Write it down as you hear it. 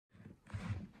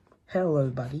Hello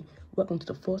everybody, welcome to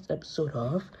the first episode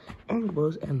of Angry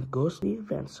Birds and the Ghostly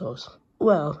Adventures.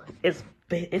 Well, it's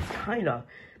kind of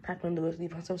PAC-MAN the Ghostly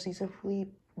Adventures Season 3,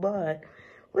 but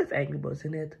with Angry Birds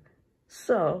in it.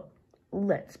 So,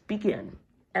 let's begin.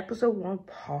 Episode 1,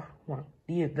 Part 1.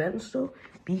 The adventure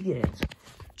begins.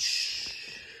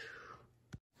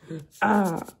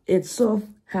 It's so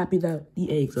happy that the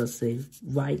eggs are safe,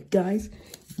 right guys?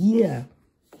 Yeah,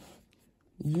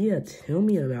 tell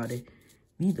me about it.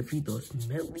 We defeat those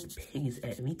smelly pigs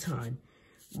every time.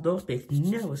 Those pigs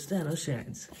never stand a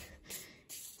chance.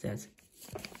 Says,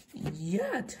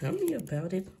 yeah, tell me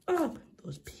about it. Up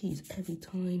those pigs every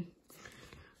time.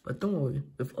 But don't worry,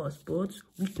 with us birds,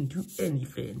 we can do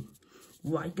anything.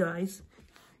 Right, guys?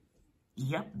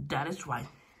 Yep, that is right.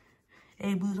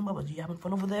 Hey, Blues and Bubbles, you having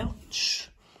fun over there? Shh.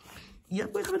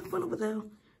 Yep, we're having fun over there.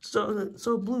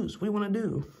 So Blues, what do you want to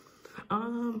do?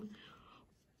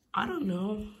 I don't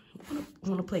know.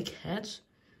 Wanna play catch?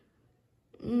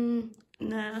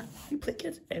 Nah, we play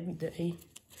catch every day.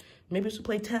 Maybe we should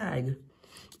play tag.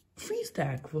 Freeze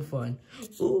tag for fun.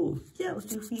 Ooh, yeah, let's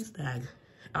do freeze tag.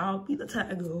 I'll be the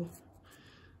tagger.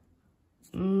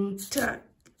 Tag.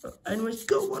 Anyways,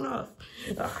 go one off.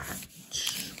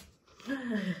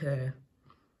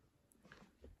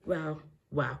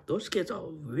 Wow, those kids are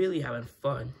really having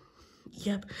fun.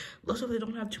 Yep, looks like they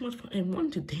don't have too much fun and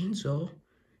run to danger.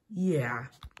 Yeah.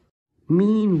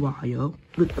 Meanwhile,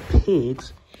 with the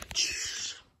pigs,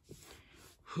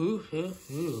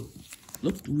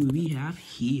 look what we have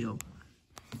here.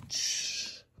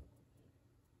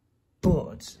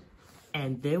 Birds.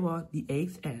 And there are the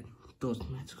eggs and those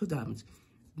magical diamonds.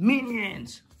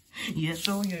 Minions! Yes,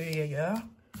 so yeah.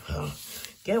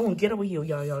 Get over here,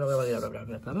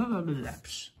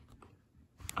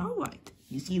 Alright,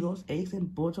 you see those eggs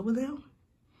and birds over there?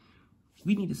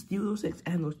 We need to steal those eggs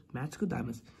and those magical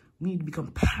diamonds. We need to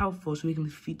become powerful so we can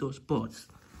defeat those birds.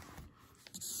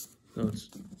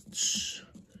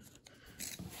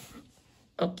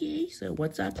 Okay, so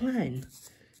what's our plan?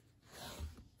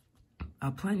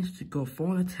 Our plan is to go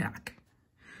for an attack.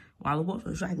 While the wolves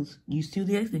are trying, you steal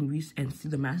the eggs and steal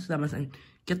the magical diamonds and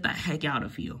get the heck out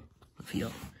of here.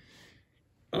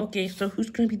 Okay, so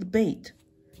who's gonna be the bait?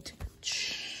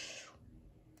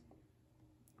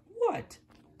 What?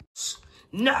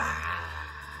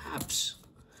 Naps!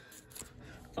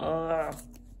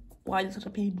 Why does it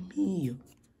have to be me?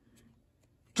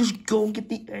 Just go get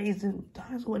the eggs and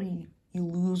that's what you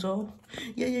loser.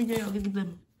 Yeah, I'll give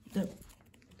them. Okay.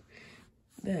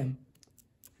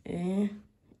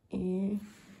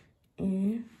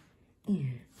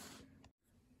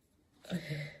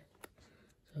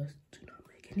 So do not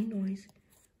make any noise.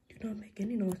 Do not make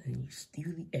any noise and you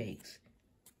steal the eggs.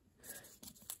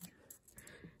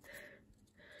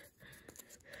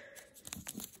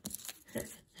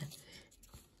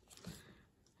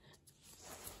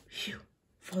 Phew,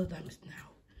 follow the diamonds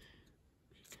now.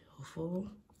 Be careful.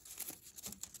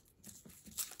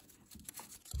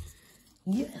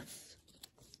 Yes.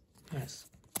 Yes.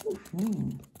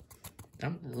 Woohoo.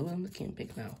 I'm the little one that can't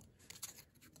pick now.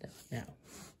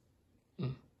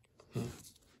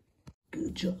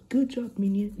 Good job,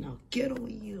 minion. Now get over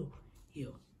here. Yes,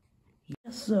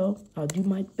 so I'll do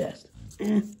my best.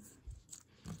 And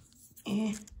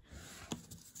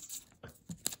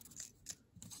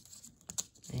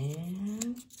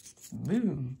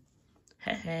boom.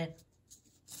 Haha.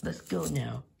 Let's go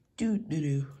now. Do.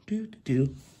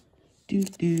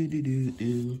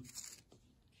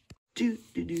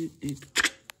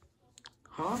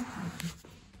 Huh?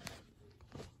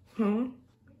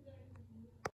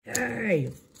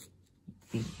 Hey.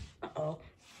 Uh-oh.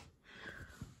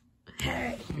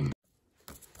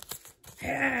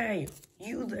 Hey,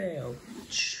 you there.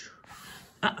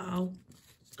 Uh-oh.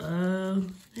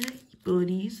 Hey,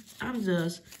 buddies. I'm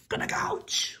just gonna go.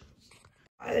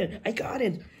 I got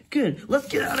it. Good. Let's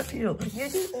get out of here.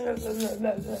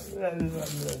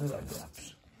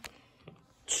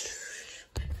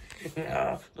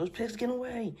 Those pigs get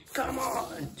away. Come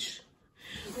on.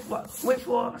 What? Wait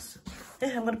for us.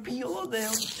 Hey, I'm gonna pee all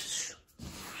there.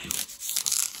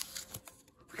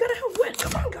 We gotta help wet.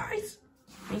 Come on, guys.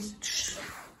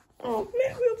 Oh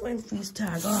man, we were playing freeze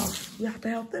tag. Oh, we have to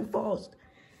help them first.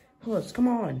 Plus, come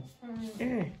on.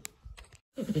 Get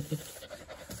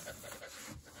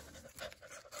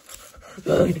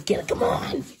it, come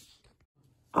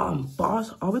on.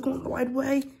 Boss, are we going the right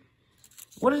way?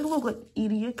 What does it look like,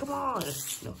 idiot? Come on.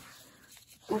 No.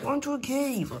 We're going to a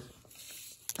cave.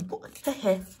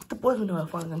 The boys will know how to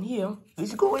find them here. We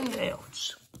should go in there.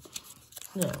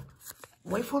 No.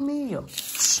 Wait for me.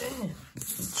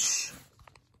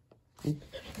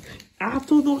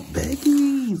 After those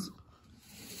babies.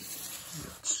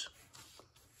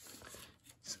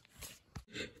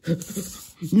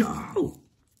 No!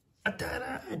 A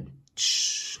dead end!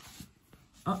 Shh.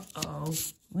 Uh-oh.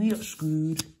 We are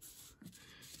screwed.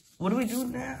 What do we do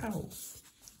now?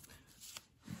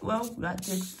 Well, we have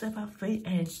to accept our fate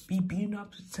and be beaten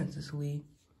up senselessly.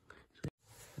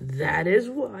 That is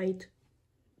right.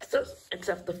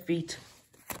 Accept defeat.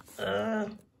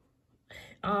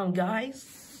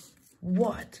 Guys?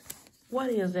 What? What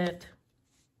is it?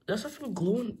 There's something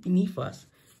glowing beneath us.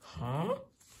 Huh?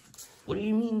 What do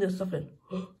you mean there's something?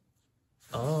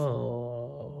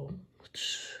 Oh.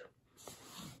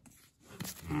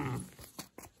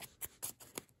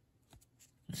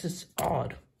 This is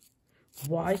odd.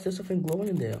 Why is there something glowing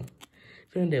in there?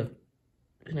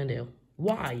 Fernandale.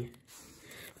 Why?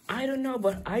 I don't know,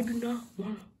 but I do not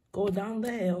want to go down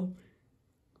there.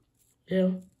 Yeah.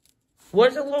 What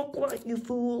does it look like, you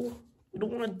fool? You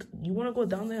wanna go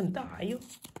down there and die?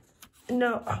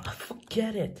 No,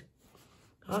 forget it.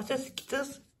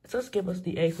 Just give us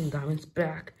the eggs and diamonds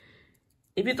back.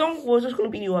 If you don't, we're just gonna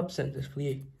beat you up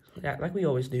senselessly. Yeah, like we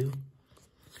always do.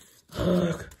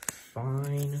 Ugh,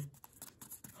 fine.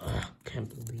 Ugh, can't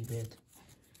believe it.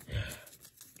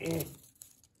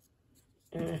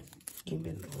 Give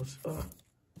me those.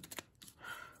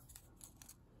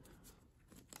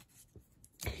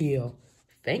 Here,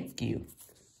 thank you.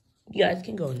 You guys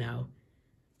can go now.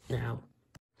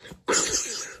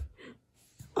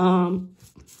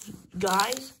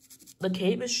 Guys, the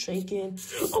cave is shaking.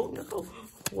 Oh no,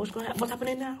 what's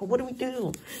happening now? What do we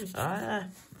do?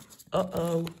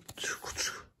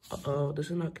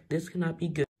 This cannot be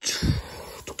good.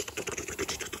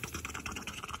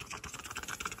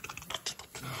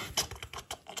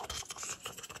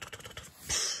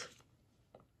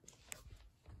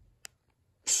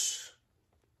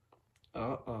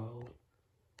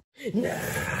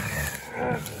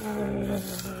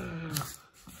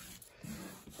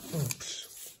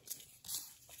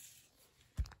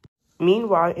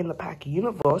 Meanwhile, in the PAC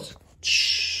universe,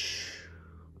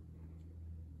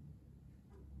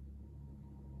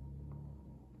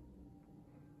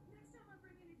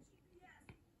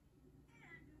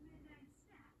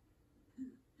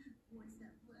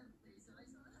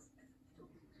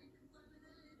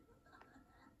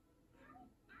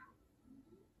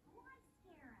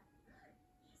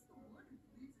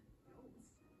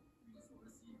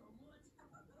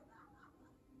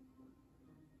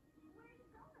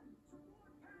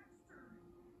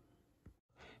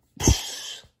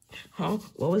 huh?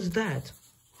 What was that?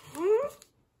 Huh?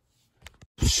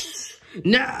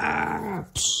 Nah!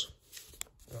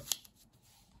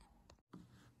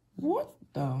 What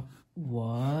the?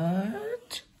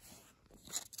 What?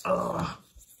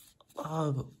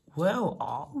 Where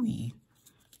are we?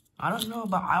 I don't know,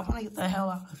 but I want to get the hell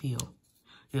out of here.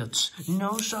 Yes.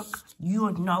 No, Shuck, you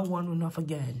are not one enough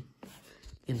again.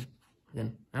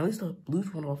 Again, at least the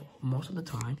blues run off most of the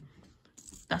time.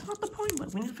 That's not the point,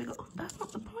 but we need to figure out. That's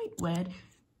not the point, Red.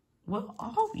 Where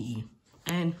are we?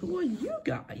 And who are you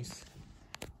guys?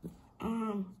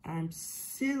 I'm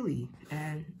Silly,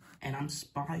 and I'm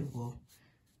Spiral.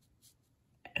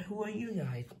 Who are you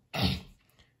guys?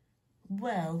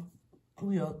 Well,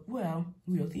 we are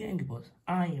the Angry Birds.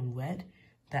 I am Red.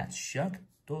 That's Shuck.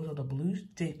 Those are the Blues,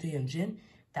 JT and Jin.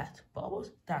 That's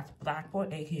Bubbles. That's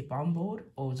Blackboard, aka Bombboard,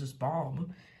 or just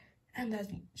Bomb. And that's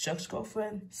Shuck's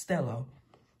girlfriend, Stella.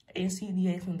 And see the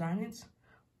eggs and diamonds?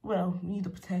 Well, we need to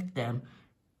protect them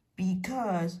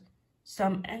because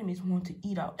some enemies want to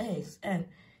eat our eggs and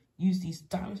use these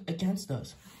diamonds against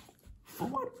us. For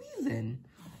what reason?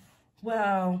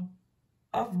 Well,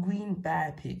 of green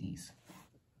bad piggies.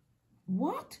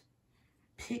 What?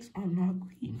 Pigs are not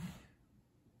green.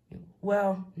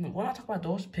 Well, we're not talking about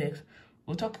those pigs.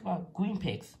 We're talking about green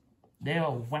pigs. They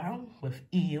are round with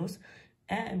ears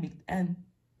and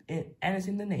it's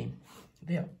in the name.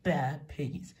 They are bad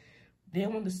piggies. They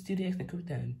want to steal the eggs and cook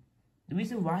them. The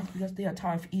reason why is because they are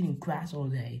tired of eating grass all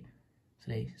day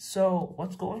today. So,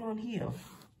 what's going on here?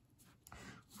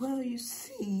 Well, you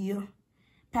see,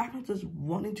 Pac-Man just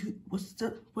went into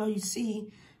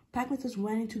Pac-Man just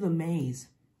went into the maze.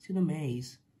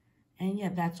 And yeah,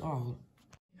 that's all.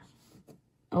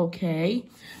 Okay.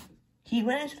 He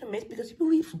went into the maze because he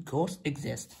believes ghosts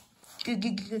exist.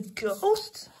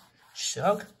 Ghosts?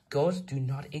 Shuck, ghosts do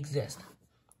not exist.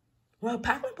 Well,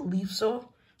 Pac-Man believes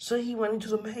so. So he went into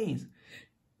the maze.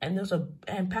 And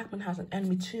Pac-Man has an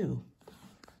enemy too.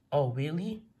 Oh,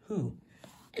 really? Who?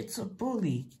 It's a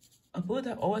bully. A bully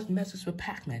that always messes with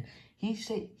Pac-Man.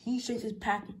 That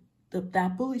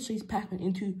bully chases Pac-Man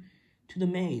into the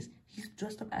maze. He's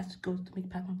dressed up as a ghost to make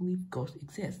Pac-Man believe ghost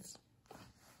exists.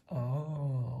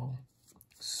 Oh.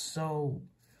 So,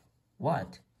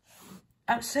 what?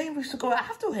 I'm saying we should go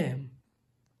after him.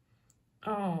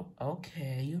 Oh,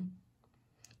 okay.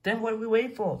 Then what are we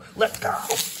waiting for? Let's go!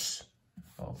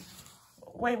 Oh,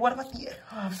 wait, what about the...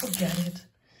 Oh, forget it.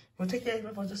 We'll take the egg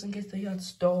just in case they got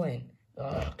stolen.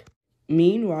 Ugh.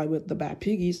 Meanwhile, with the bad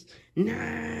piggies...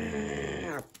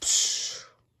 Nah!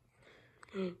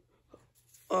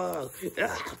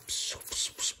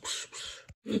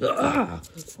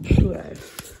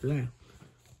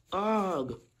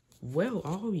 Where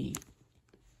are we?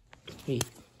 Hey.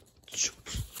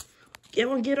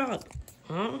 Everyone get up.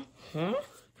 Huh?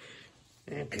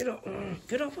 Get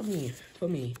off of me. For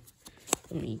me.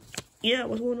 Yeah,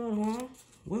 what's going on, huh?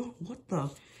 Well, what the?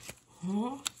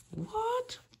 Huh?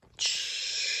 What?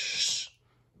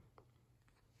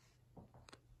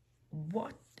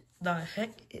 What the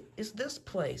heck is this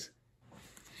place?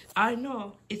 I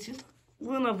know, it's just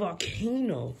in a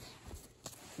volcano.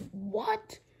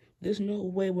 What? There's no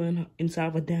way we're inside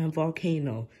of a damn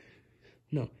volcano.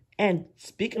 No. And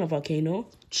speaking of volcano,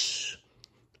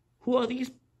 who are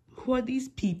these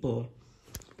people?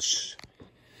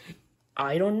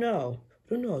 I don't know.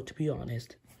 To be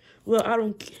honest. Well, I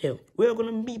don't care. We're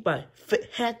gonna meet by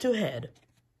head to head.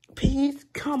 Please,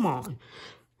 come on.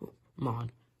 Come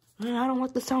on. I don't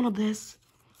like the sound of this.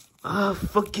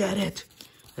 Forget it.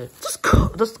 Just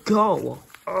go.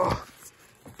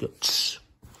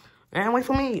 And wait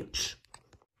for me.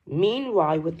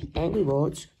 Meanwhile, with the angry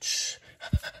words,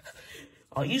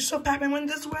 are you sure Pac-Man went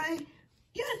this way?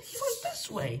 Yeah, he went this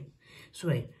way. This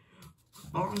way.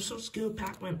 Oh, I'm so scared,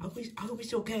 Pac-Man. I hope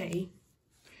he's okay.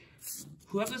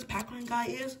 Whoever this Pac-Man guy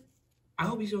is, I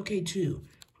hope he's okay too.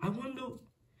 I wonder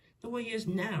the way he is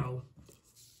now.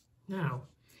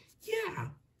 Yeah.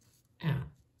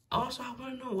 Also, I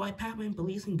want to know why Pac-Man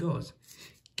believes in ghosts.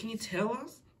 Can you tell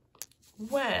us?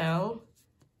 Well,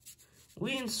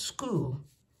 we're in school.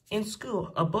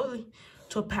 A bully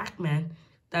told Pac-Man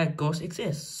that ghosts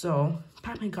exist. So,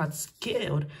 Pac-Man got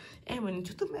scared and went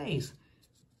into the maze.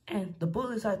 And the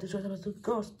bully decided to dress up as a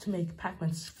ghost to make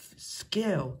Pac-Man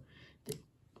scared.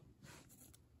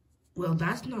 Well,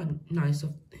 that's not nice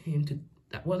of him to...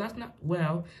 that's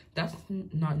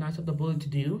not nice of the bully to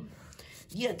do.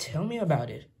 Yeah, tell me about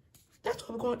it. That's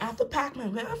why we're going after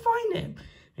Pac-Man. We gotta find him.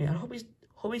 And I hope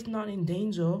he's not in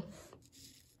danger.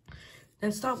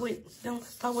 Then stop waiting. Tell him,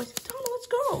 let's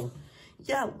go.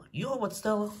 Yeah, you're what,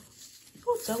 Stella?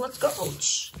 Let's go.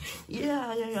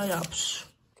 Yeah.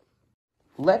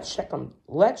 Let's check on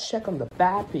the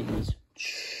bad piggies.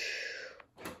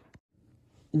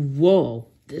 Whoa,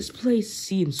 this place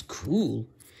seems cool.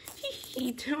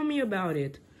 Tell me about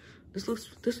it. This looks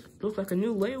like a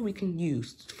new layer we can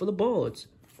use for the boards.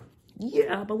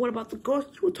 Yeah, but what about the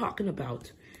ghosts you were talking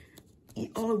about?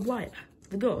 Oh, what?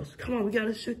 The ghosts. Come on, we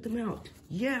gotta check them out.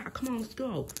 Yeah, come on, let's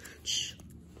go.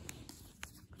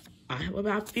 I have a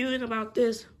bad feeling about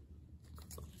this.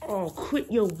 Oh, quit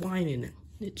your whining.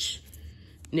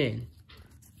 Then.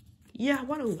 Yeah,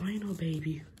 what a whiner,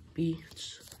 baby.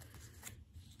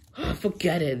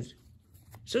 Forget it.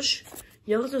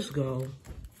 Yeah, let's just go.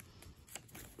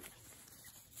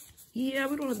 Yeah,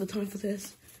 we don't have the time for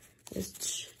this.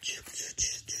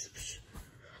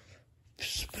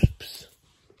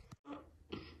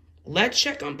 Let's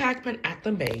check on Pac-Man at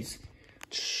the maze.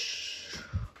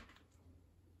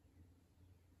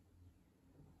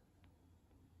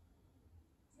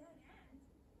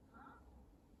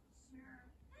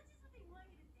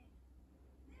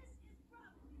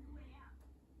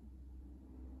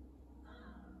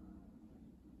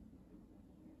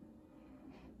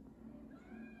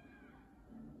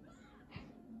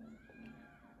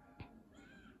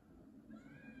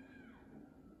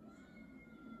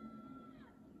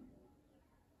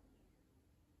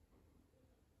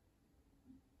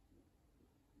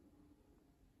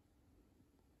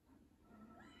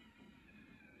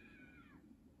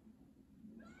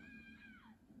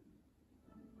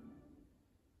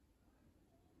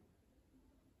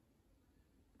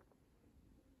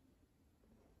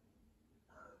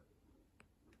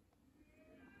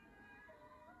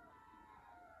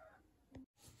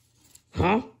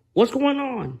 Huh? What's going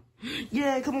on?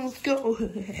 Yeah, come on, let's go.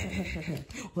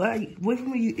 Wait for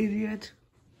me, you idiot.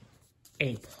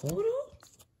 A portal?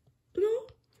 No?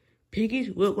 Piggies,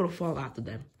 we're gonna fall after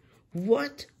them.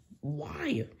 What?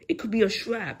 Why? It could be a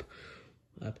trap.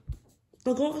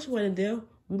 The ghost went in there.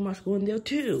 We must go in there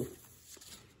too.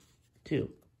 You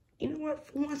know what?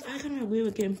 For once, I kind of agree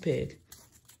with Game Pig.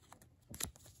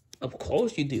 Of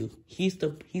course you do. He's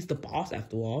the boss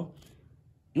after all.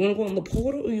 You want to go in the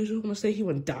portal, or you just want to stay here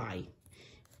and die?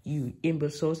 You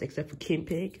imbeciles, except for King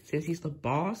Pig, since he's the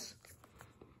boss.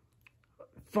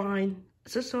 Fine,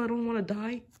 Is this so I don't want to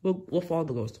die? We'll follow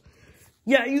the ghost.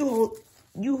 Yeah, you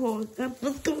hold.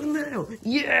 Let's go now.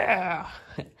 Yeah.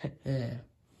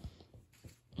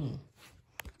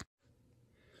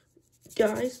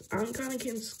 Guys, I'm kind of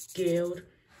getting scared.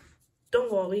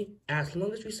 Don't worry. As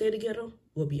long as we stay together,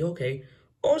 we'll be okay.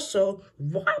 Also,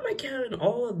 why am I carrying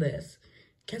all of this?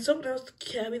 Can someone else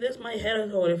carry this? My head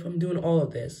is hurting from doing all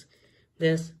of this.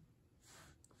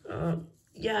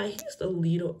 Yeah, he's the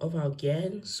leader of our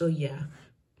gang, so yeah.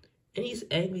 And he's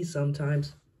angry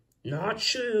sometimes. Not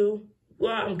true.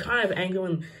 Well, I'm kind of angry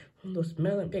when those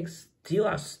melon pigs steal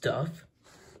our stuff.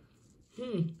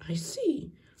 I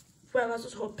see. Well, let's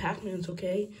just hope Pac-Man's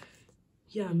okay.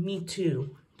 Yeah, me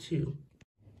too.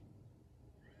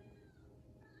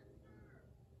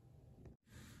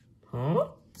 Huh?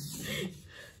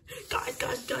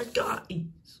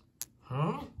 Guys.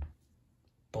 Huh?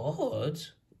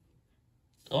 Birds?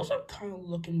 Those are kind of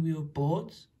looking weird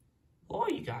birds. Who are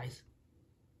you guys?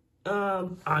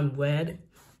 I'm Red.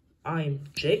 I'm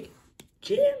Jake.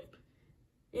 Jim?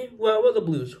 Well, we're the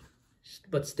Blues.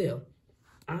 But still,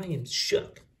 I am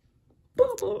Shook.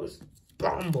 Bubbles.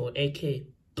 Bombo, aka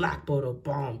Blackbird or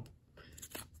Bomb.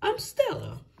 I'm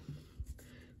Stella.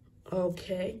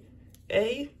 Okay.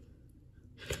 But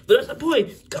that's the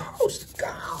point. Ghost.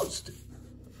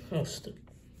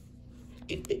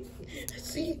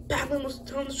 See, Pac-Man was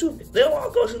telling the truth. There are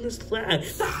ghosts in this land.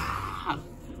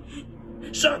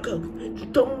 Sucker,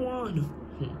 don't want him.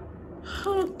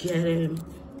 I'll get him.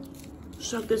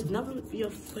 Sucker, there's nothing to be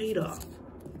afraid of.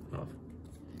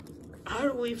 I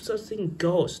don't believe such thing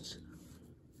ghosts.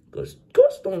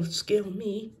 Ghosts don't scare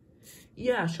me.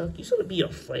 Yeah, Chuck, you shouldn't be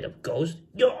afraid of ghosts.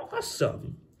 You're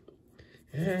awesome.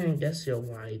 I guess you're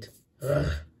right.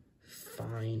 Ugh,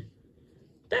 fine.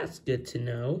 That's good to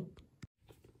know.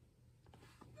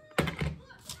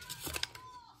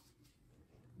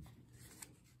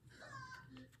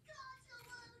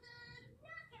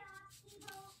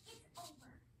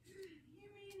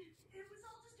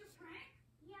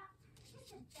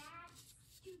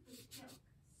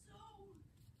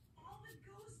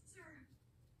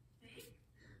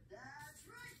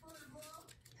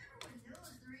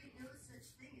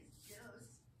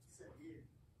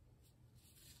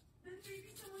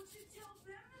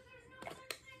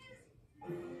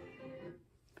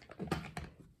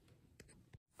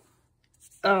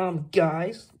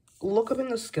 Guys, look up in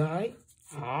the sky.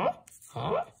 Huh?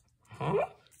 What?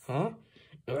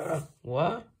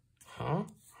 Huh?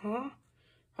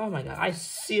 Oh my god, I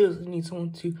seriously need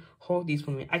someone to hold these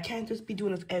for me. I can't just be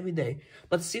doing this every day.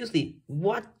 But seriously,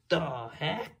 what the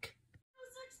heck? No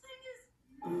such thing as...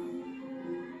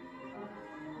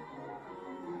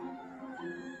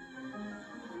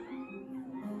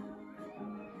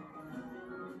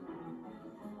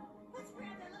 Let's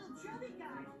grab that little chubby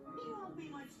guy. He won't be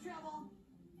much trouble.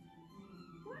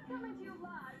 We're coming to you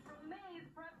live from Maze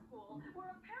Prep School, where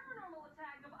a paranormal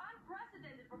attack of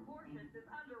unprecedented proportions is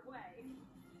underway.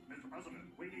 Mr. President,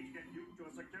 we need to get you to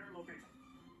a secure location.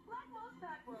 Like most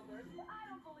Pac-Worlders, I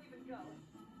don't believe in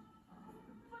ghosts.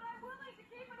 But I'm willing to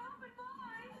keep an open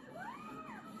mind.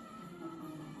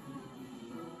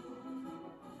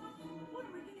 What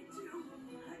are we gonna do?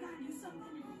 I gotta do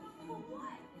something. For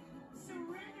what?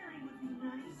 Surrendering would be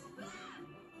nice.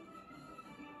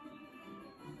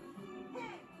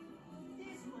 Hey!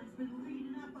 This one's been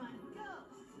reading up on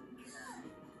ghosts.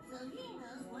 So he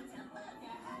knows what's about to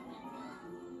happen now.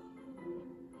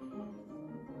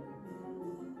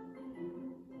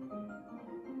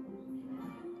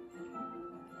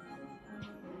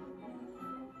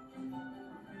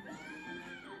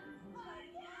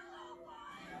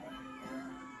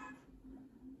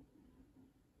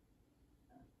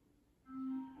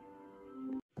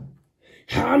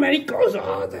 How many ghosts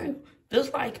are there?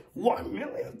 There's like 1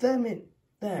 million of them in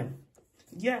them.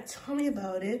 Yeah, tell me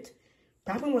about it.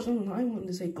 Pac-Man wasn't lying when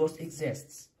they say ghost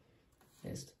exists.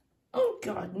 Oh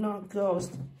god, not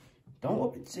ghost. Don't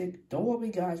worry, Jake. Don't worry,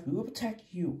 guys. We will protect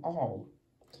you all.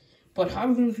 But how are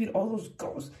we going to defeat all those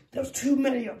ghosts? There's too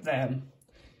many of them.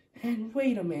 And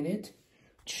wait a minute.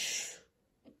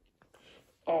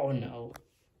 Oh no.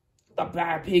 The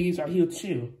bad piggies are here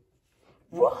too.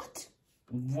 What?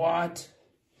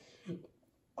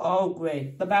 Oh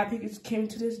great. The bad piggies came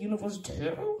to this universe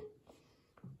too?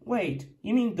 Wait,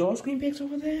 you mean those green pigs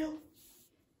over there?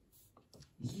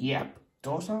 Yep,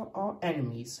 those are our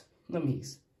enemies.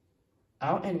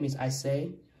 Our enemies, I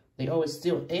say. They always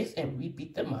steal eggs and we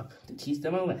beat them up to teach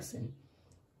them a lesson.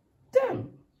 Damn,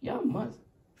 y'all must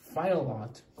fight a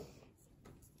lot.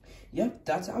 Yep,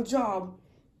 that's our job.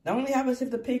 Not only have us if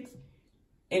the pigs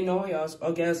annoy us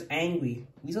or get us angry.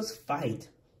 We just fight.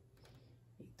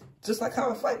 Just like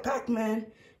how I fight Pac-Man,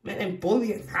 man, and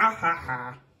bully him. Ha ha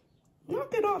ha.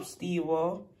 Knock it off,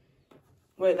 Steve-O.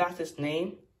 Wait, that's his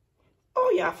name?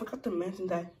 Oh yeah, I forgot to mention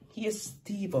that he is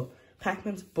Steve-O,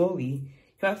 Pac-Man's bully.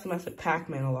 He likes to mess with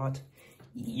Pac-Man a lot.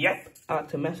 Yep, I like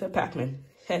to mess with Pac-Man.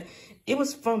 It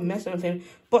was fun messing with him,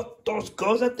 but those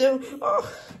girls out there, oh,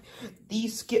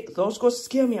 those girls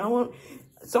scare me. I want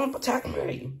someone to protect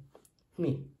me.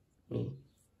 Me.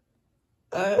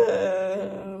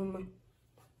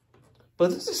 But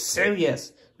this is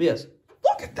serious. Yes,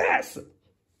 look at this.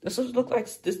 This doesn't look like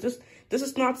this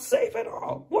is not safe at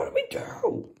all. What do we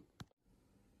do?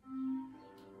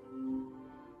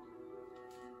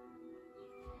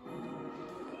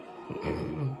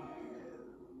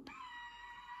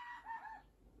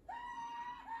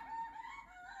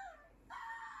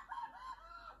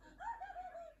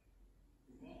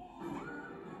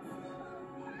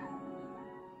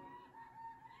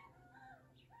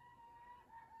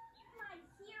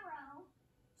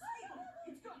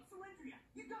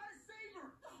 You gotta save her!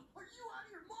 Are you out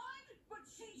of your mind? But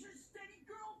she's your steady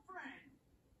girlfriend!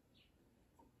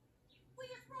 We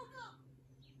just broke up!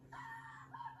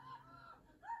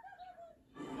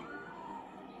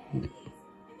 Please,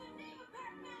 in the name of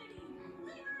Pac-Manity,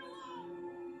 leave her alone!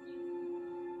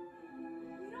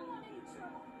 We don't want any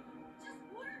trouble. Just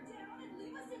put her down and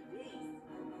leave us in peace!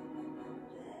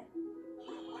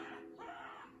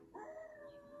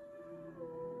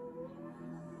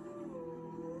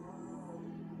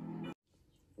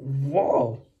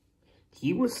 Whoa,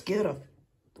 he was scared of,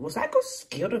 was I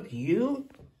scared of you?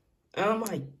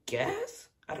 I guess,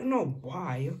 I don't know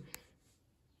why,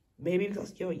 maybe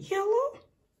because you're yellow?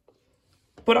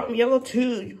 But I'm yellow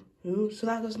too, so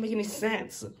that doesn't make any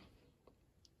sense.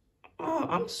 Oh,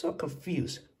 I'm so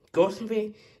confused. Ghosts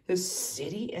invade this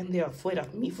city and they're afraid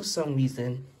of me for some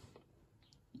reason.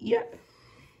 Yeah,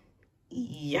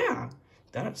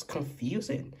 that's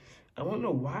confusing. I don't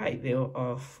know why they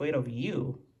are afraid of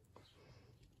you.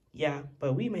 Yeah,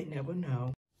 but we may never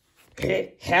know.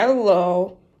 Hey,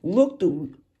 hello.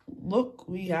 Look,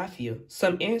 we have here.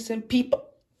 Some innocent people.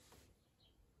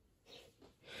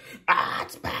 Ah,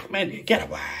 it's Pac-Man. Get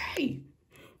away.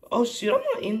 Oh, shit, I'm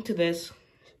not into this.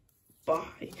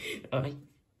 Bye.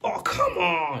 Oh, come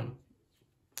on.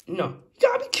 No, you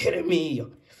gotta be kidding me.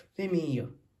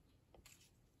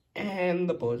 And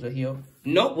the boys are here.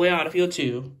 Nope, we're out of here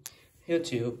too.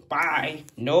 Bye.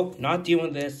 Nope, not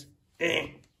doing this.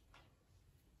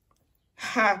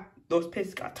 Ha! Those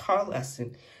pigs got taught a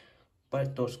lesson.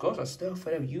 But those girls are still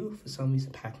afraid of you for some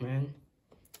reason, Pac-Man.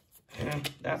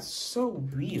 That's so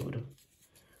weird.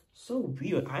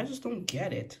 I just don't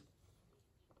get it.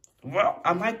 Well,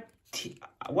 I might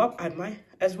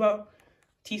as well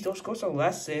teach those girls a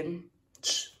lesson.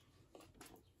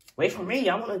 Wait for me.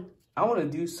 I wanna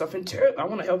do something too. I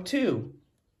wanna help too.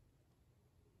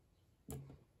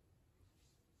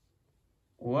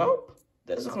 Well,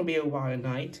 this is gonna be a wild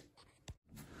night.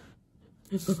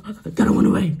 Gotta run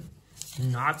away.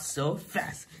 Not so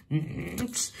fast.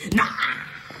 Nah.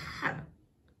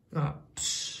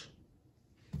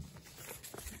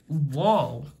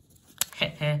 Whoa.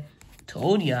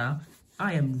 Told ya,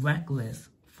 I am reckless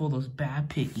for those bad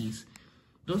piggies.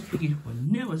 Those piggies will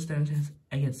never stand a chance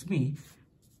against me.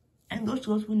 And those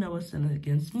girls will never stand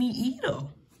against me either.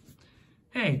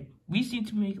 Hey, we seem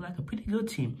to make like a pretty good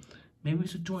team. Maybe we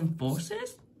should join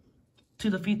forces to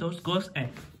defeat those ghosts and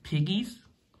piggies?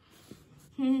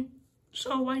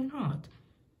 So why not?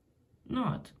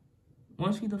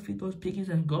 Once we defeat those piggies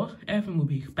and ghosts, everything will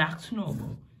be back to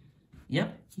normal.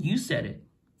 Yep, you said it.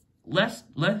 Let's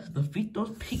defeat those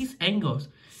piggies and ghosts.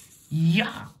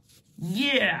 Yeah! Did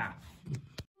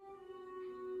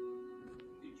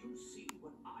you see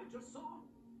what I just saw?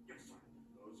 Yes, sir.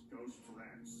 Those ghosts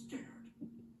ran scared.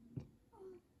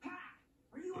 Pac,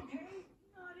 are you okay?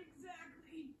 Not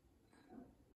exactly.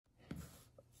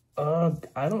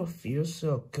 I don't feel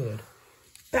so good.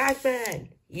 Pac-Man,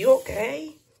 you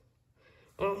okay?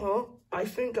 I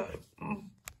think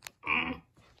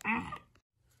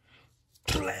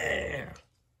Claire.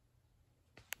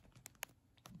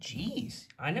 Jeez,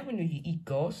 I never knew you eat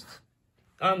ghosts.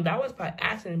 That was by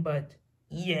accident, but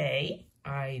yay,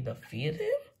 I defeated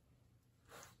him?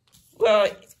 Well,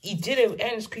 he did it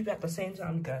and it's creepy at the same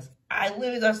time because I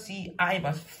literally just see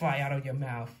eyeballs fly out of your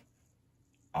mouth.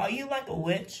 Are you like a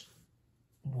witch?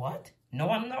 What? No,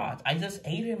 I'm not. I just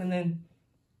ate him and then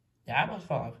the eyeballs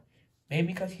fall off. Maybe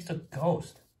because he's a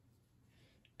ghost.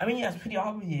 I mean, yeah, it's pretty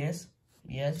obvious.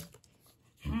 Yes.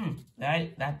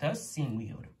 That does seem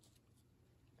weird.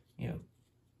 Yeah.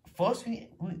 First, we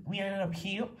ended up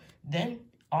here. Then,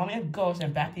 army of ghosts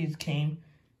and bad things came.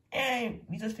 And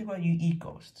we just figured out you eat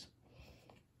ghosts.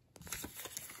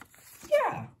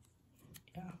 Yeah.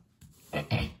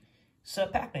 Yeah. So,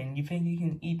 Pac-Man, you think you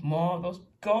can eat more of those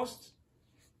ghosts?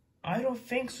 I don't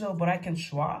think so, but I can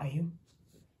try.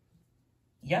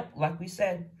 Yep, like we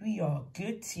said, we are a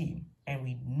good team, and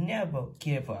we never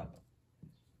give up.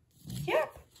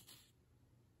 Yep.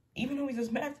 Even though we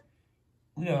just met,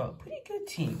 we are a pretty good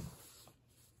team.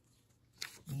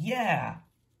 Yeah.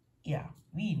 Yeah,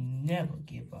 we never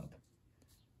give up.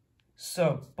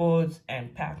 So, Buds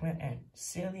and Pac-Man and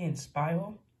Silly and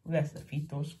Spiral, let's defeat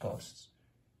those ghosts.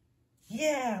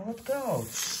 Yeah, let's go.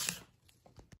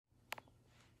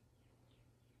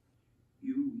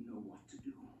 You know what to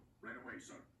do. Right away,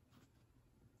 sir.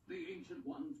 The Ancient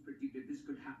Ones predicted this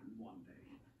could happen one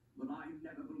day, but I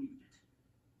never believed it.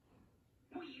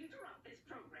 We interrupt this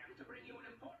program to bring you an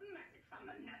important message from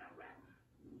the Netherrealm.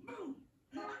 Boom!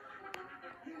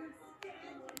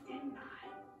 Stand to deny.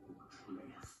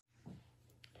 Atreus.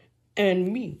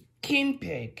 And me, King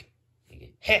Pig.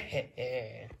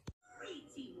 Hehehe.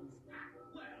 Greetings,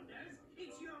 Pac-Worlders.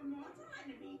 It's your mortal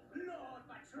enemy, Lord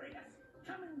Atreus,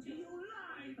 coming to you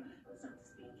live, so to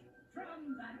speak,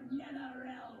 from the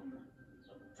Netherrealm.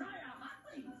 Try our hot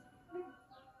wings.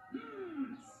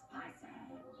 Spicy.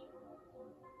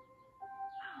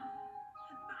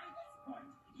 By this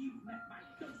point, you've met my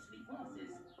ghostly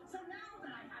forces. So now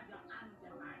that I have your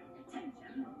undivided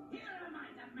attention, here are my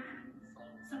demands.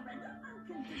 Surrender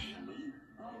unconditionally,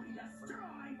 or we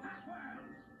destroy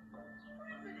Pac-World.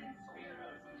 President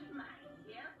Spiros, my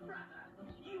dear brother,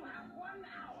 you have 1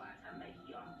 hour to make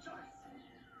your choice.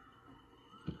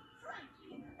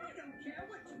 Frankly, I don't care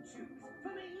what you choose.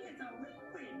 For me, it's a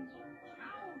win-win.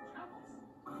 Ciao, Chumps.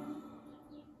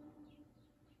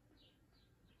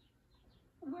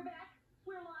 We're back.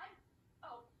 We're live.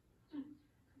 Oh.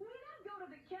 We now go to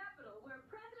the Capitol, where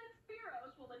President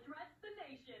Spiros will address the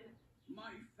nation.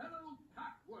 My fellow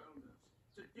Pac-Worlders,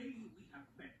 today we have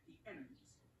met the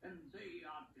enemies, and they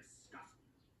are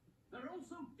disgusting. They're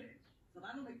also dead, so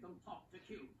that'll make them tough to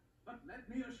kill. But let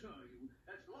me assure you,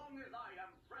 as long as I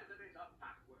am president of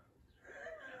Pac-World.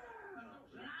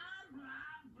 Blah,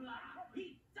 blah, blah.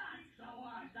 He does go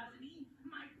on, doesn't he?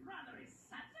 My brother is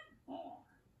such a bore.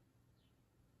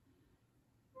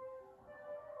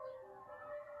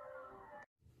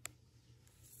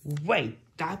 Wait,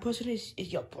 that person is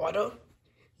your brother?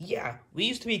 Yeah, we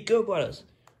used to be good brothers.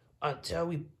 Until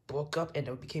we broke up and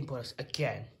then we became brothers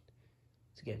again.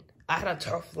 I had a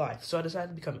tough life, so I decided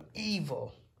to become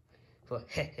evil. But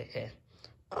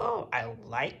oh, I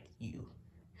like you.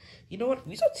 You know what?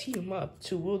 We should team up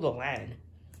to rule the land.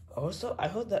 Also, I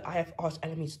heard that I have arch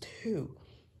enemies too.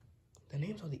 The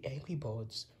names are the Angry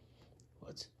Birds.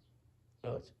 What?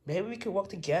 Maybe we could work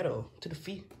together to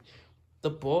defeat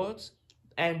the birds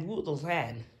and rule the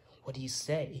land. What do you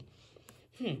say?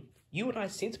 You and I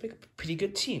seem to make a pretty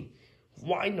good team.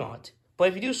 Why not? But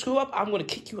if you do screw up, I'm gonna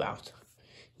kick you out.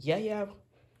 Yeah,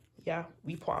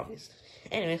 we promised.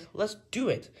 Anyways, let's do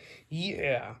it.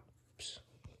 Yeah.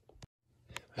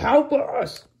 Help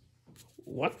us!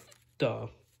 What the?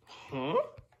 Huh?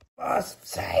 Us,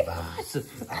 save us!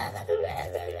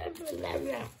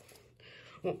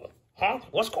 Huh?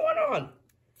 What's going on?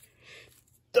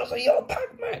 There's a yellow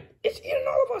Pac-Man! It's eating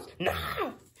all of us!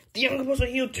 Nah! The younger ones are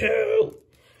you too!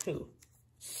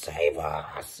 Save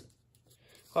us!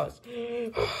 Us.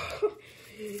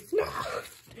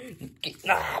 Get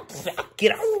out of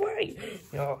the way!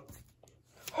 No.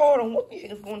 Hold on, what the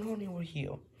heck is going on over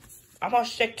here? I'm on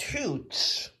check too.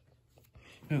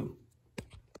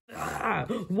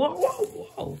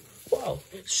 Whoa.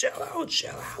 Chill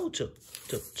out.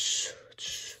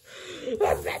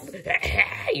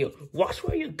 Hey, watch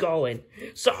where you're going.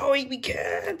 Sorry, we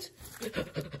can't.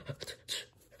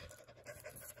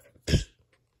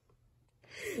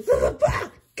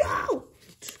 Go.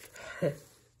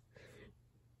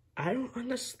 I don't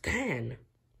understand.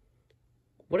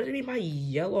 What does it mean by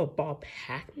yellow ball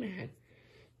Pac-Man?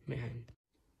 Man.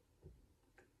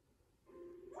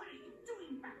 What are you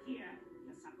doing back here?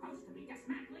 You're supposed to be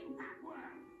dismantling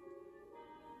Pac-World.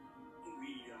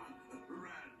 We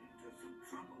ran into some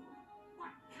trouble.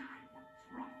 What kind of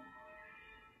trouble?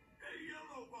 A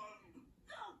yellow one.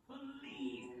 Oh,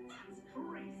 please. That's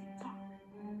crazy talk.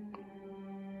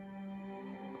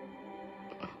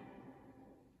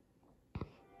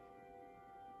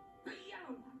 The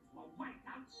yellow ones were wiped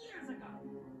out years ago.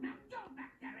 Now go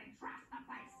back there and trash the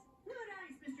place. Not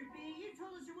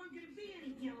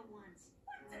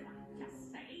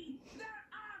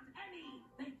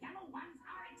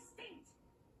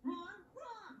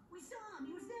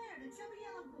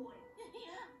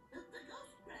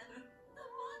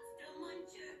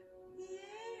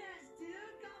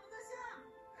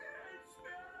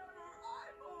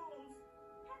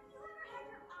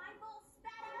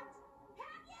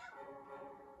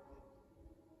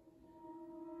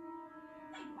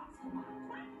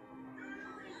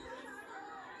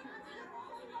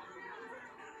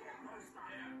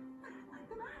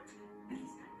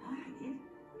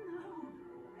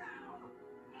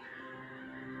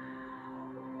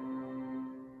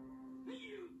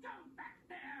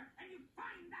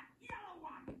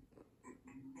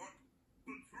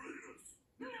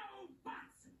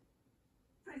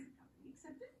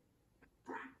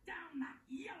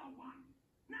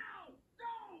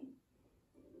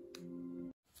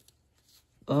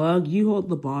You hold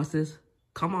the bosses.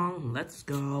 Come on, let's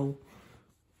go.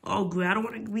 Oh, great, I don't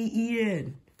want to be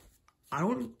eaten. I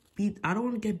don't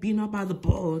want to get beaten up by the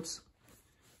bullets.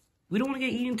 We don't want to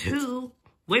get eaten too.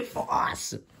 Wait for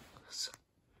us.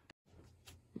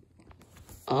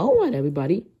 All right,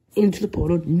 everybody, into the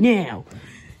portal now.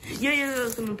 Yeah,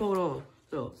 let's go in the portal.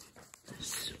 So,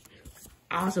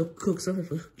 I also cook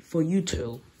something for you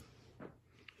two.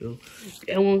 So,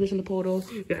 everyone gets in the portal.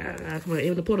 Yeah, come on,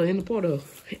 in the portal.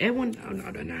 Everyone,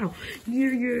 now.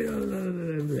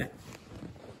 Yeah.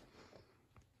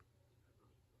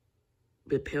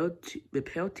 Prepare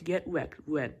to get wrecked,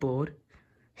 red board.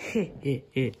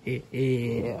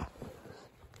 Yeah.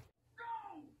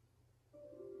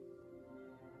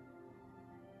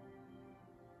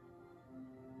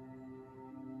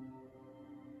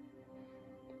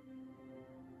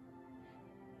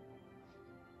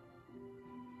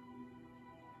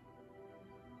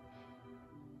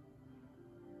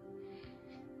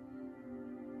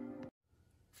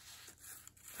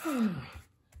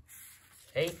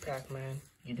 Hey, Pac-Man,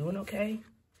 you doing okay?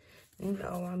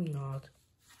 No, I'm not.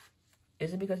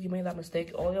 Is it because you made that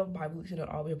mistake earlier by releasing an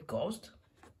army of ghosts?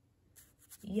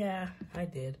 Yeah, I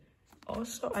did.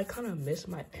 Also, I kind of miss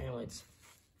my parents.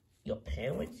 Your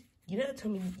parents? You didn't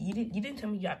tell me. You didn't tell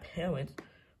me your parents.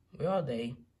 Where are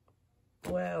they?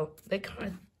 Well, they kind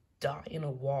of died in a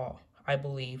war, I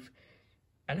believe.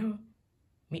 I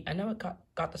never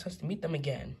got the chance to meet them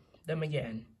again.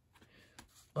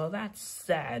 Well, that's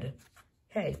sad.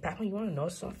 Hey, Pac-Man, you want to know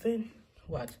something?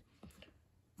 What?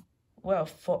 Well,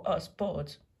 for us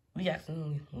birds, we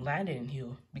accidentally landed in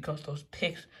here because those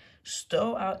pigs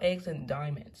stole our eggs and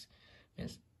diamonds. And,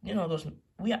 you know,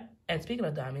 and speaking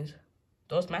of diamonds,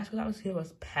 those mascots give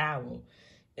us power.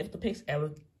 If the pigs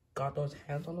ever got those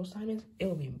hands on those diamonds, it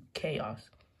would be chaos.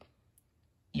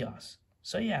 Yes.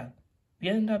 So yeah, we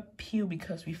ended up here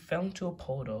because we fell into a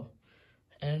portal.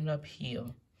 Ended up here.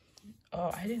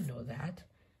 Oh, I didn't know that.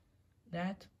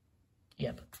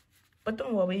 Yep. But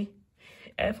don't worry,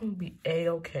 everything will be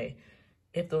A-okay.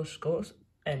 If those ghosts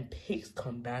and pigs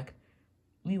come back,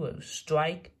 we will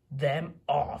strike them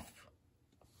off.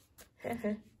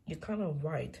 You're kind of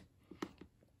right.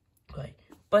 Right.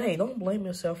 But hey, don't blame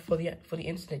yourself for the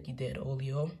incident you did,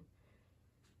 Leo.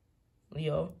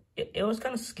 It was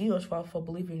kind of scary for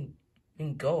believing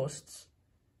in ghosts.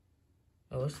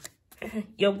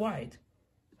 You're right.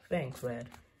 Thanks, Red.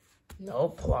 No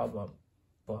problem.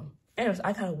 Anyways,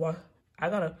 I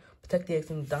gotta protect the eggs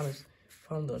and diamonds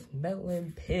from those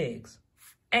meddling pigs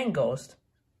and ghosts.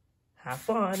 Have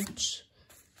fun. We need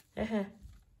to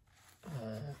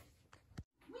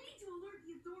alert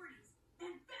the authorities,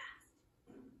 and fast!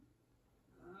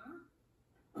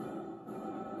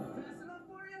 Fast enough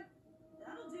for you?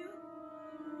 That'll do.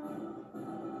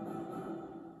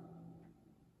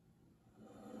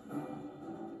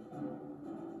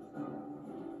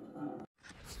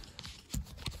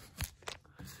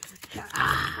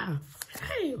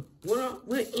 Hey,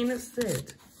 we're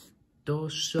innocent.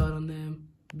 Doors shut on them.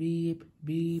 Beep,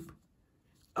 beep.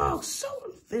 Oh, so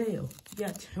unfair.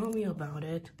 Yeah, tell me about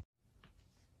it.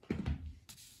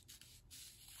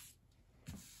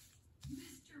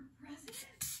 Mr.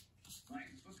 President?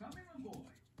 Thanks for coming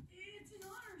aboard. It's an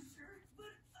honor, sir.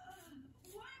 But,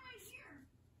 why am I here?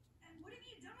 And what have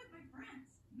you done with my friends?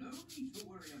 No need to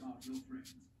worry about your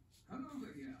friends. Come over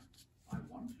here. I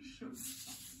want to show you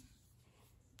something.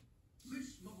 This,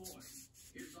 my boy,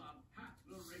 is our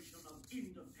Declaration of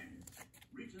Independence,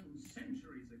 written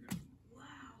centuries ago.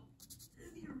 Wow.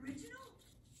 The original?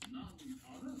 None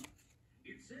other.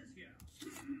 It says here,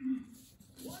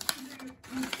 one day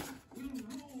we'll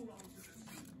roll onto the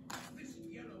sea. This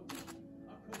yellow one,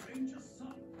 a courageous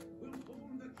son, will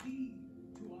hold the key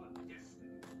to our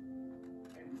destiny.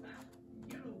 And that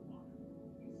yellow one is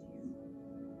you.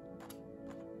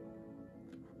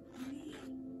 Me?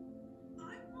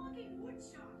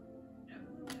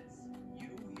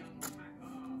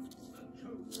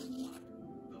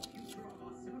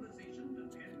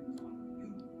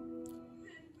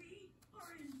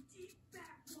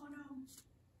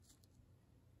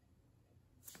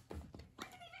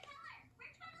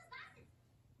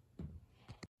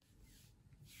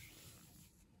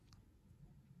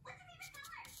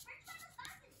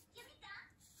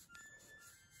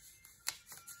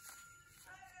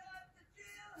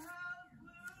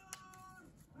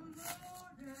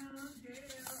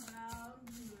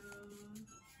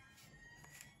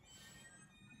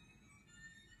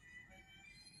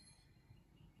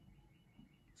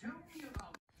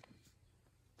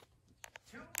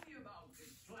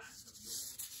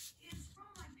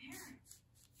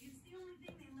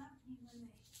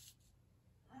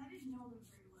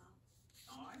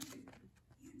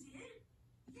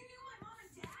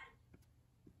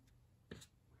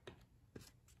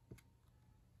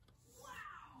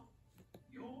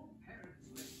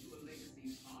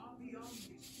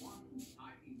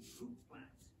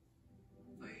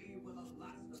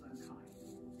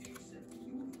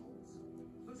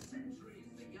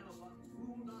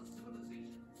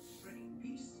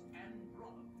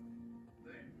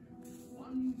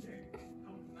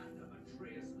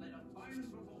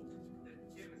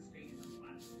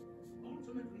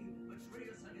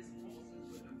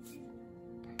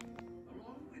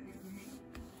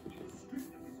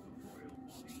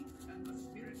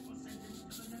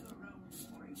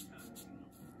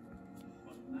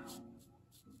 now.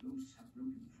 The ghosts have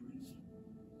broken free.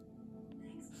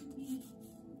 Thanks to me.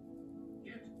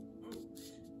 Get hooked.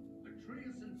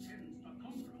 Atreus intends to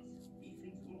conquer us. He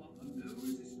thinks we'll offer no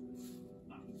resistance,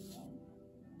 but he's wrong.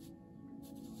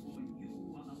 For you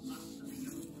are the last of the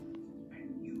young ones, and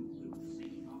you will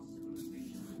save our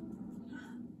civilization.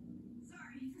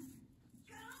 Sorry.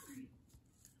 Got hungry.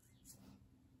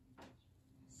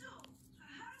 So,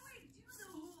 how do I do the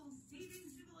whole saving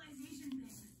civilization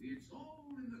thing? It's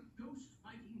all in the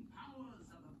ghost-fighting powers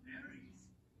of the berries.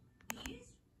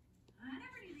 These? I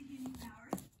never knew they gave me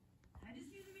powers. I just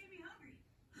knew they made me hungry.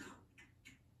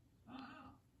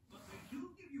 Ah, but they do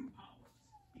give you powers.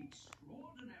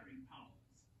 Extraordinary powers.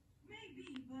 Maybe,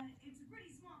 but it's a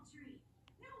pretty small tree.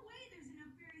 No way there's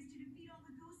enough berries to defeat all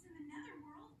the ghosts in the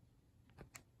netherworld.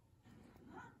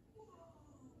 Huh? Whoa.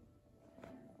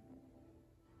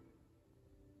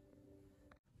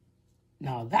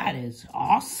 Now that is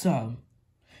awesome.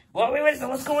 Well, wait, so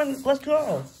let's go in. Let's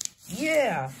go.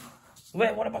 Yeah.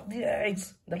 Wait, what about the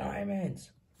eggs? The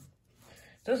diamonds.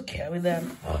 Just carry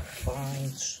them. Oh,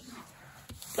 fine.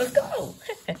 Let's go.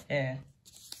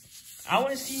 I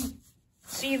want to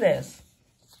see this.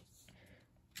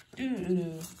 I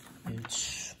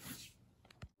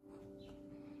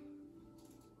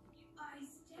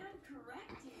stand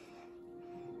corrected.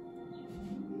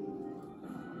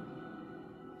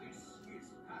 This is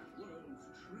PAC-World's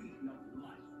tree of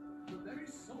life, the very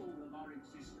soul of our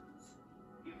existence.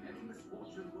 If any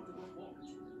misfortune were to befall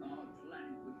it, our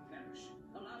planet would perish,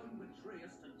 allowing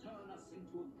Atreus to turn us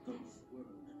into a ghost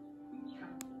world. We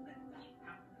can't let that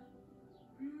happen.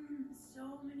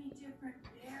 So many different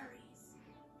berries.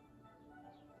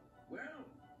 Well,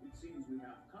 it seems we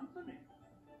have company.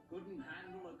 Couldn't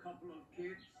handle a couple of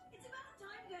kids. It's about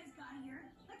time you guys got here.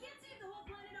 I can't save the whole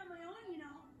planet on my own, you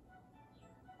know.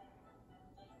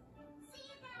 See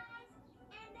you guys!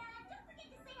 And don't forget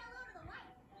to say hello to the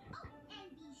wife. Oh, and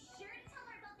be sure to tell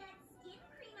her about that skin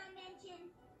cream I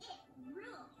mentioned. It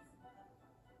rules.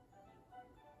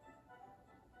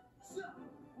 So,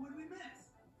 what'd we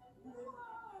miss?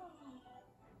 Whoa!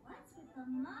 What's with the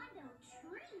Mondo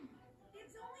tree?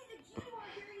 It's only the key to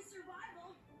our berry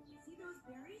survival. See those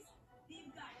berries?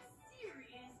 They've got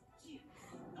serious juice.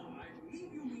 I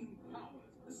believe you mean powers,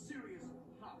 the serious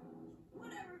powers.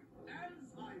 Whatever. As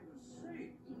I was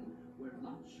saying, we're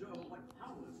not sure what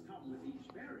powers come with each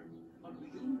berry, but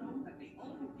we do know that they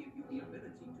all give you the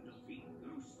ability to defeat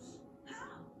ghosts.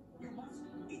 How? You must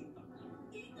eat them.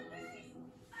 Eat the berries?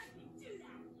 I can do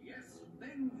that. Yes,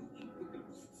 then you eat the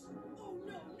ghosts. Oh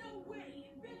no, no way.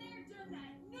 Been there, done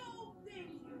that. No,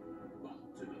 thank you. But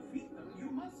to defeat them, you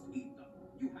must eat them.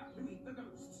 You have to eat the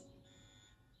ghosts.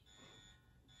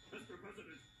 Mr.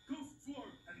 President, ghost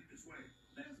swarm heading this way.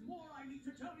 There's more I need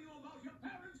to tell you about your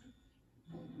parents.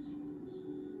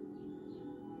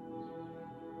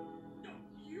 No,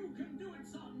 you can do it,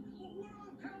 son. We're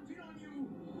all counting on you.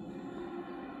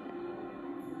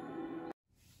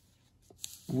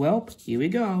 Well, here we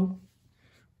go.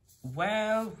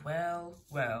 Well.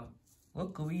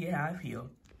 Look who we have here.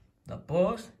 The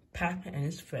boss, Pac-Man, and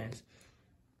his friends.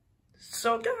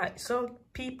 So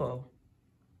people,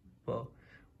 well,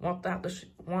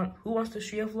 who wants the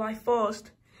tree of life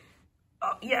first?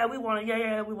 Yeah, we want to get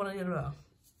it up.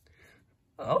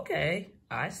 Okay,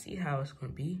 I see how it's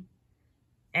gonna be.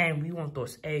 And we want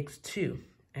those eggs too,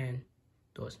 and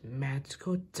those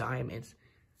magical diamonds.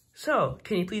 So,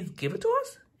 can you please give it to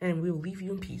us? And we'll leave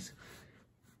you in peace.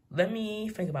 Let me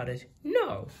think about it.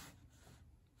 No.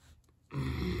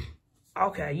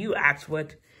 Okay, you asked for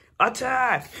it.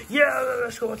 Attack! Yeah,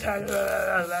 let's go attack.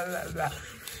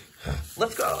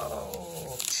 Let's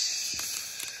go.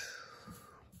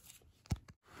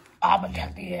 I'll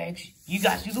protect the eggs. You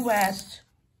guys do the rest.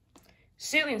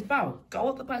 Ceiling power, go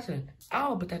with the president.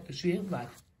 I'll protect the tree of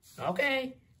life.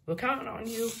 Okay, we're counting on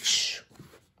you.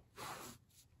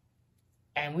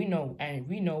 And we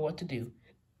know what to do.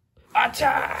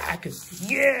 Attack!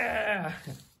 Yeah!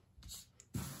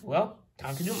 Well,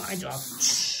 time to do my job.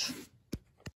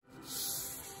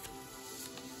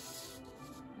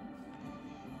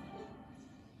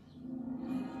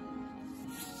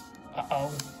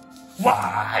 Uh-oh.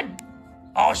 What?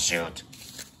 Oh, shoot.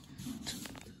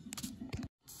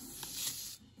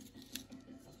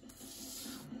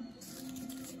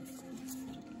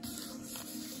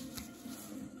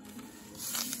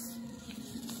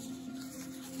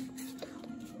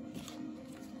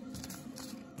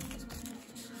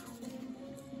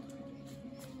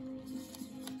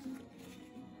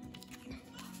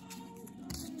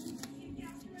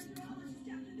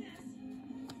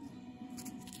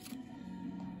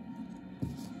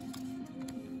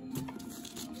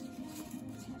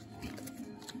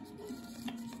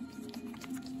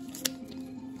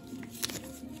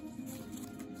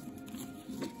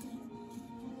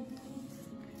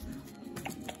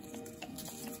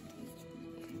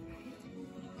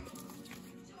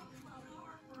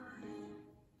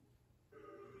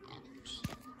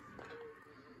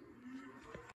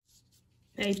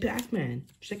 Hey, Pac-Man,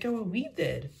 check out what we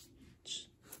did.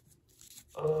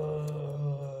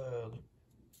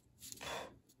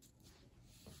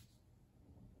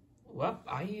 Well,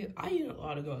 I eat a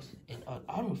lot of ghosts, and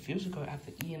I don't feel so good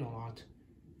after eating a lot.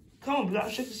 Come on, we gotta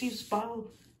check to see if this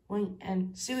bottle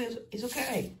and see if it's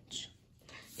okay.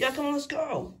 Yeah, come on, let's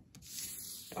go.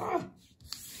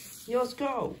 Yeah, let's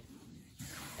go.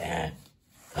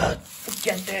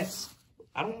 Forget this.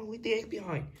 I don't want to leave the egg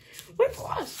behind. Wait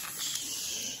for us.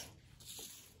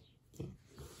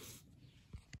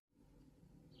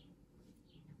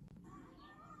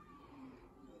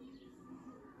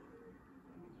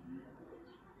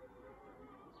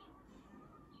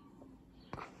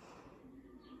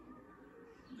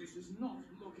 This is not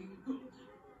looking good.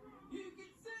 You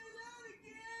can say that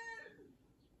again!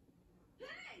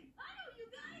 Hey, I know you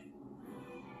guys.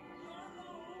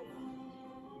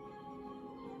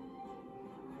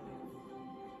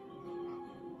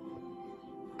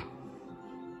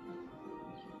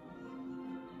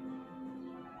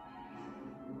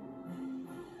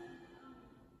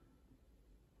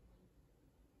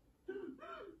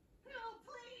 No,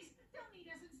 please! Don't eat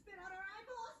us and spit out our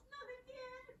eyeballs! Not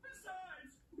again!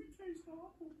 Besides, we taste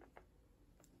awful.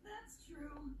 That's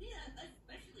true. Yeah,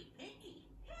 especially Pinky.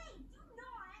 Hey, do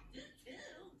not! Do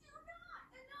too. Do not!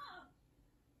 Enough.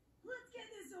 Let's get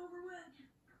this over with.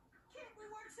 Can't we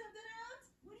work something out?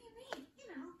 What do you mean? You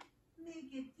know,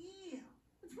 make a deal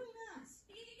between us.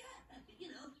 Yeah, you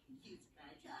know, you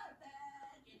scratch our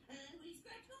back and we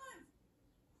scratch yours.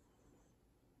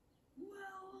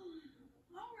 Well,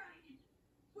 all right.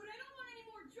 But I don't want any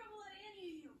more trouble out of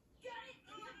any of you. Got it?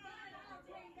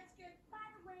 Okay, that's good. By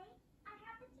the way, I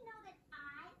happen to know that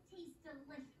I taste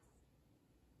delicious.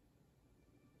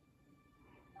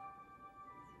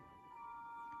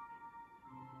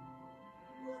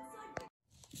 Looks like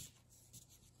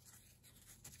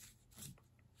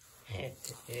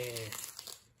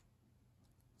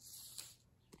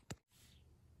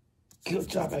Good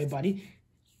job, everybody.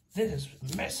 This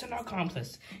is mission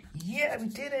accomplished. Yeah, we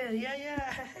did it.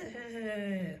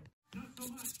 Yeah. Not so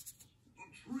much. A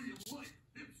tree of life.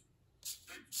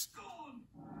 It's gone.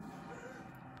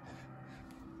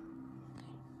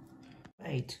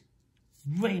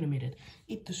 Wait a minute.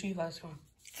 If the tree lights gone,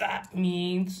 that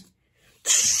means...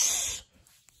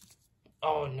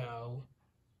 Oh no.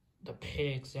 The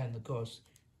pigs and the ghosts.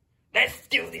 Let's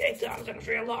do the exams and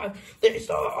tree alive. They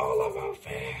saw all of our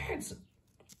fans.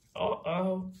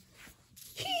 Uh-oh.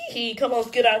 Hee, come on,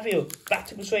 let's get out of here. Back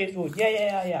to the trade food.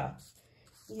 Yeah.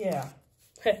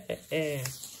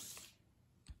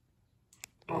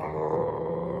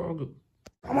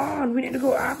 Come on, we need to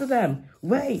go after them.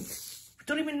 Wait, we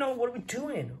don't even know what we're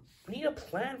doing. We need a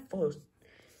plan first.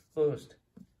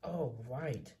 Oh,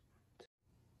 right.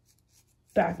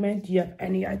 Pac-Man, do you have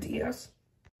any ideas?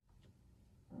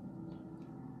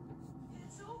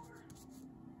 it's over.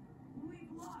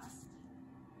 We've lost.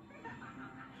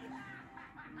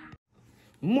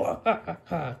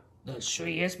 Mwahaha, the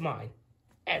tree is mine.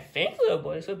 And thanks, little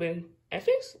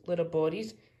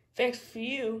boys, thanks for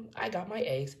you, I got my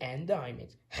eggs and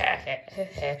diamonds.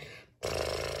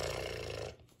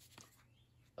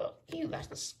 Oh, ew, that's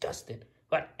disgusting.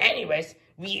 But anyways,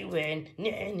 we win.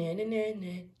 Nah.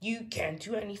 You can't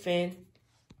do anything.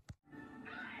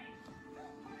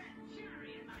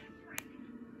 Cherry in my drink.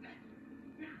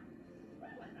 Now,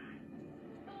 where was I?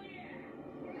 Oh, yeah.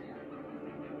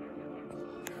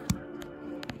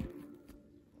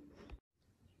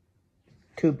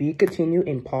 To be continued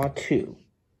in part 2.